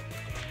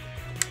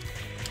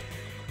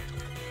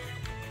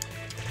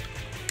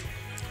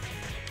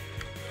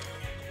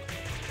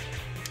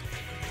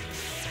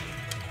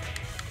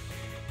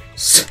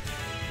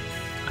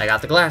 I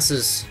got the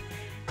glasses.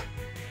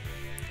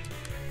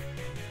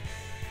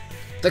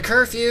 The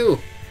curfew!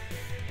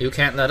 You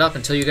can't let up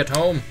until you get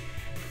home.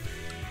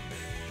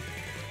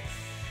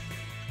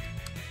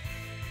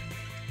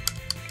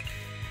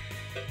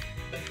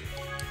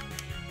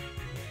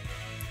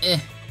 Eh.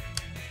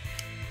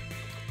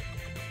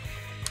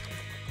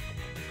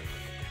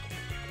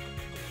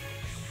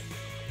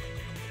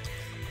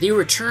 The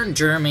return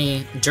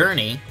journey.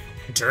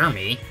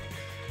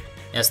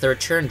 Yes, the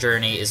return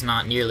journey is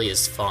not nearly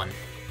as fun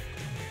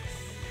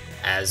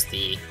as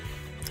the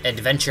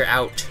adventure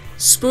out.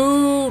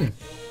 Spoon!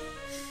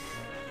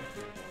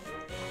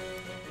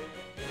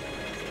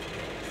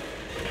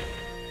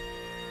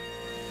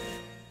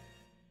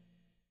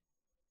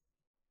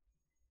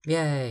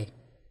 Yay.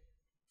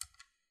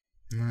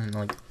 And,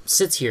 like,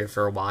 sits here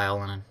for a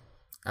while, and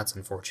that's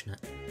unfortunate.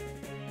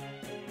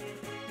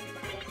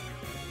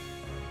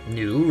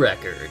 New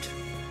record.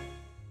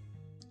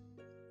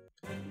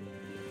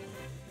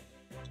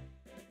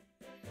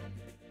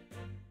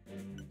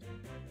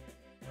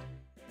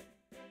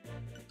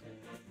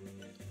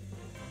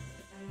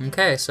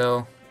 Okay,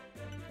 so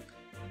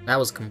that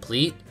was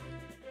complete.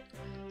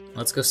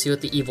 Let's go see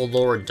what the evil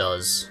lord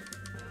does.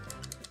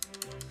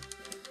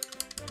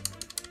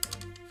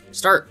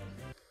 Start!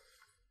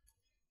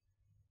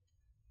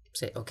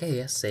 Say, okay,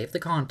 yes, save the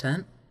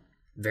content.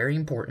 Very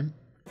important.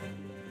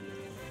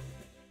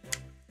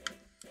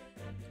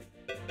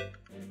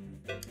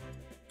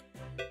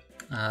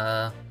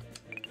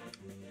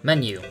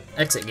 Menu.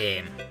 Exit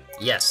game.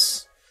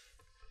 Yes.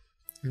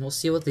 And we'll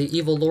see what the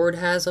evil lord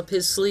has up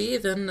his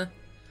sleeve and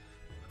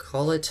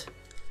call it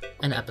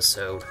an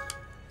episode.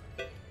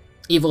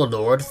 Evil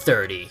Lord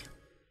 30.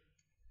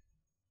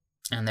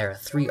 And there are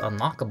 3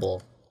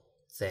 unlockable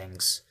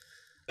things.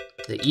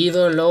 The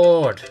Evil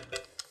Lord.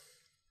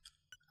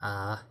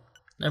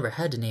 Never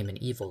had to name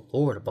an evil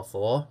lord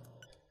before.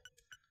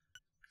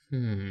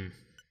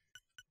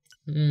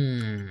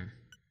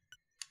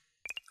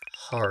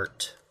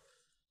 Heart.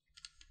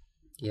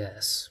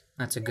 Yes,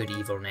 that's a good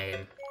evil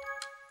name.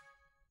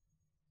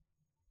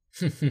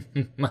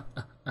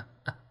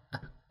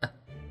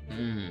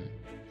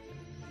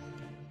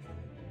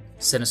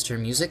 Sinister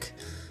music.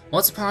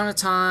 Once upon a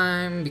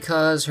time,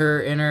 because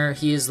her inner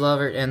he is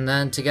lover, and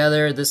then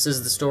together, this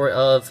is the story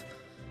of...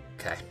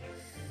 Okay.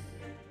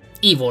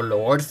 Evil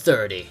Lord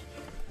 30.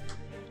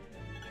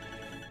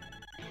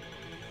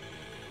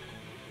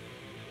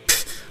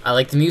 I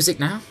like the music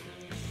now.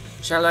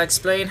 Shall I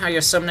explain how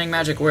your summoning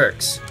magic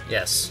works?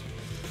 Yes.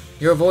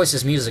 Your voice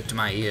is music to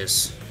my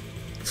ears.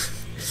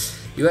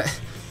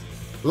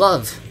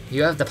 Love,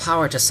 you have the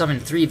power to summon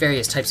 3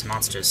 various types of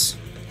monsters.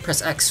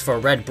 Press X for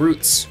red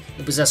brutes,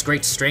 who possess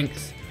great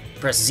strength.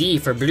 Press Z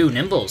for blue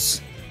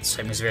nimbles. This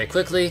type moves very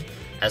quickly.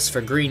 S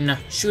for green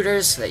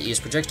shooters that use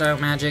projectile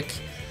magic.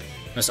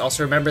 You must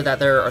also remember that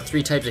there are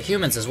 3 types of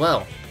humans as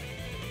well.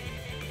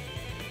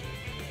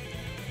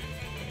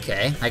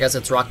 Okay, I guess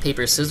it's rock,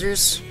 paper,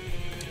 scissors.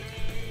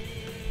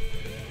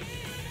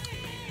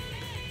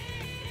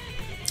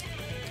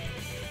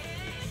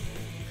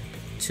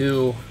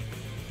 To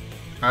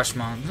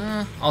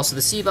Ashman. Also,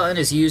 the C button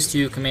is used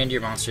to command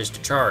your monsters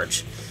to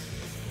charge.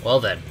 Well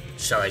then,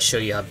 shall I show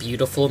you how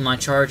beautiful my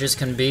charges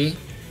can be?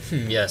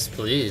 Yes,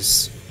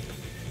 please.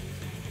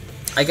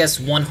 I guess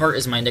One Heart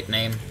is my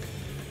nickname.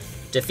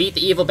 Defeat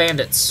the evil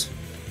bandits.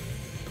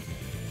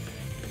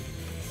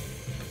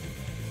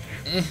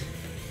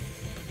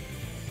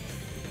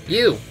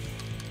 You!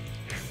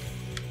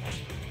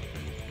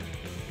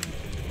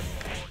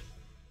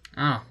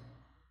 Oh.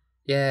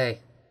 Yay.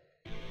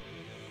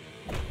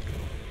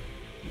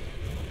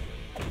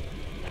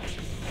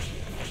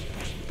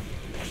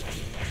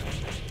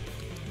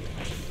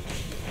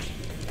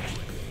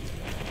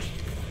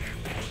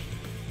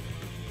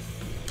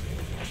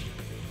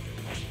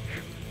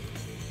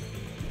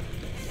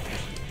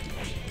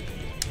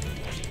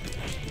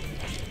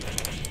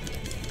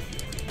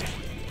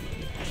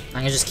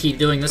 I'm gonna just keep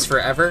doing this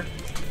forever.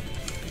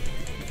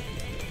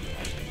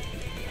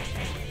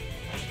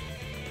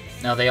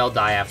 No, they all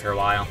die after a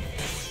while.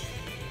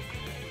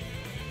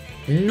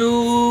 No!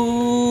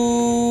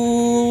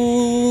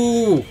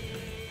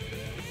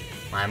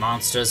 My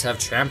monsters have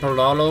trampled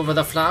all over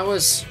the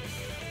flowers.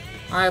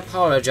 I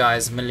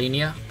apologize,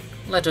 Melania.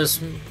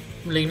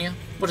 Melania,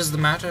 what is the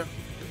matter?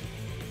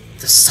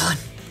 The sun!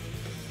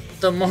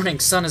 The morning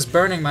sun is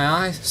burning my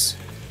eyes.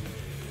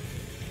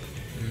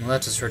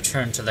 Let us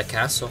return to the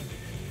castle.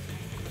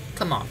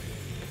 Come on.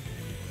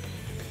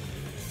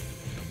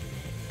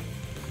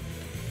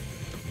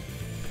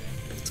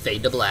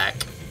 Fade to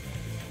black.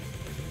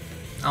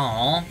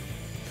 Aww.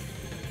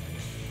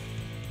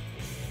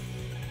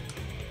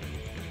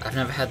 I've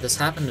never had this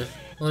happen to...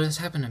 What has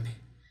happened to me?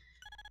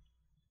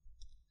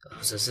 It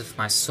was as if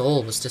my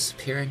soul was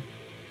disappearing.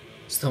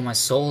 As though my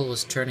soul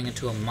was turning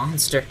into a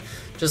monster,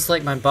 just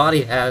like my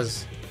body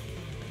has.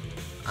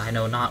 I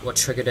know not what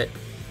triggered it,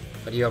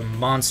 but your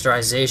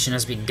monsterization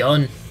has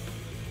begun.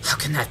 How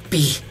can that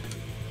be?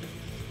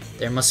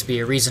 There must be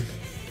a reason.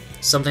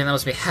 Something that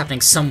must be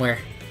happening somewhere.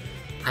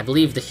 I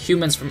believe the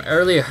humans from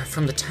earlier are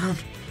from the town.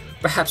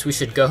 Perhaps we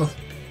should go.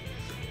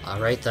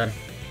 Alright then.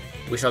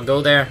 We shall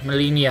go there,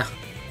 Melania.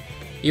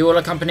 You will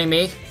accompany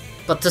me?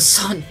 But the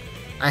sun!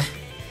 I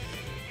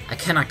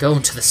cannot go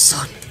into the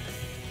sun.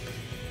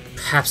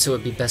 Perhaps it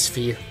would be best for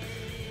you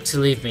to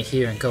leave me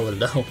here and go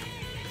alone.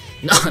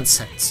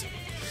 Nonsense.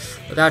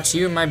 Without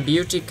you, my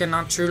beauty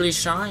cannot truly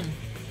shine.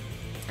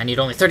 I need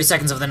only 30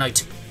 seconds of the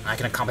night. I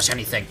can accomplish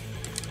anything.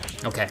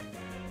 Okay.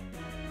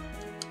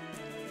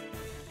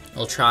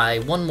 We'll try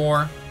one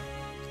more,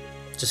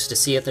 just to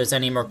see if there's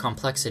any more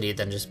complexity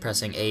than just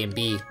pressing A and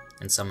B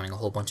and summoning a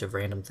whole bunch of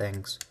random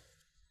things.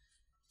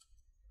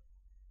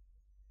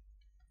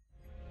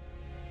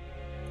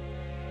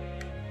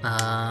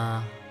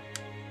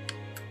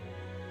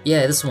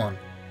 Yeah, this one.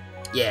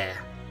 Yeah.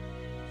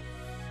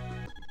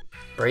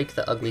 Break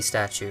the ugly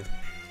statue.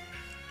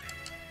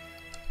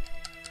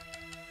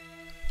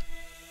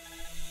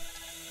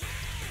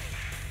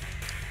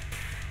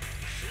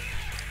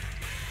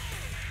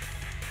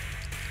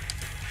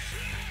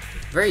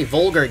 Very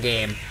vulgar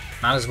game.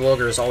 Not as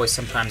vulgar as Always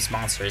Sometimes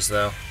Monsters,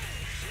 though.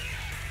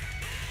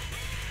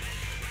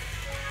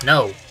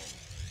 No.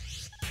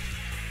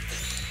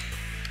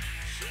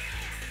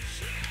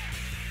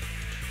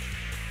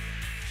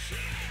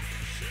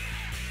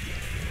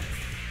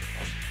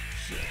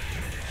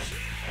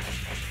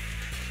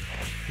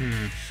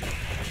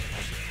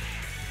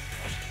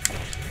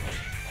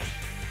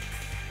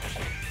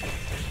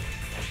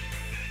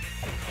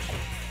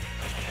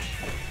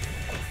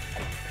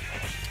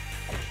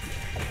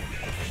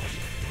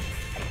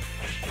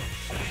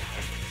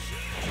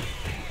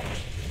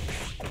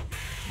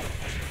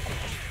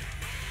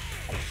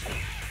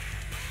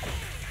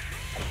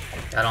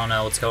 I don't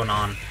know what's going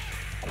on.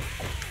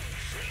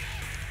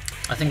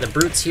 I think the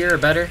brutes here are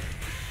better.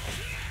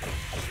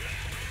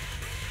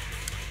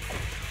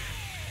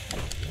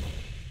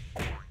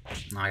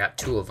 I got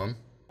 2 of them.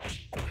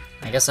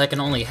 I guess I can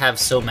only have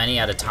so many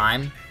at a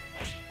time.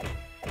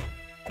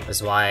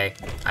 That's why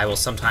I will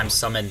sometimes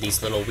summon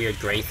these little weird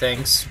gray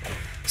things.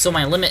 So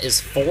my limit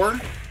is 4?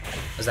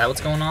 Is that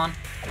what's going on?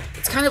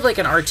 It's kind of like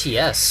an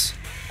RTS.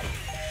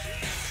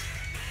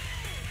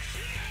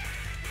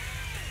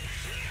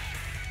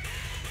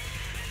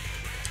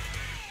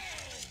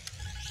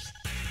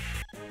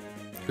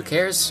 Who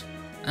cares?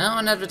 Oh,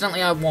 and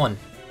evidently I won.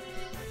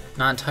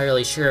 Not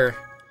entirely sure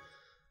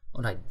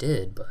what I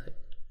did, but...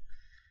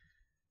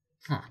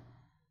 Huh.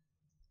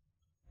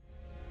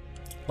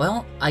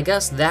 Well, I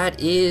guess that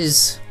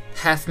is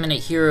Half Minute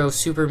Hero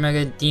Super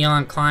Mega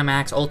Neon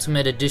Climax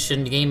Ultimate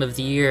Edition Game of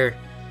the Year.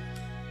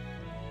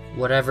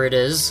 Whatever it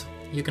is,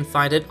 you can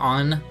find it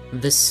on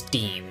the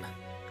Steam.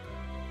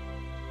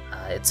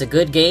 It's a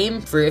good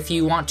game for if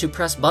you want to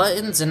press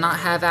buttons and not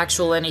have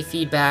actual any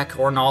feedback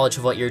or knowledge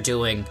of what you're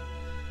doing.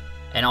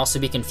 And also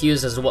be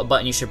confused as to what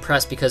button you should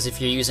press, because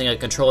if you're using a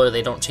controller,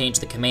 they don't change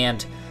the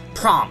command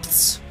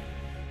prompts.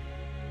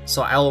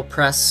 So I will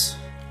press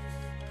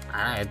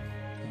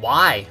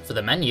Y for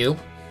the menu,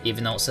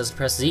 even though it says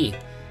press Z,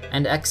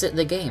 and exit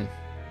the game.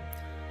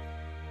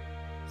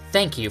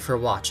 Thank you for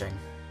watching.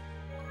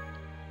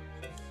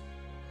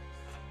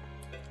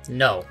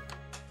 No.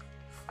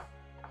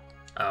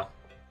 Oh.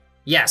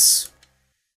 Yes!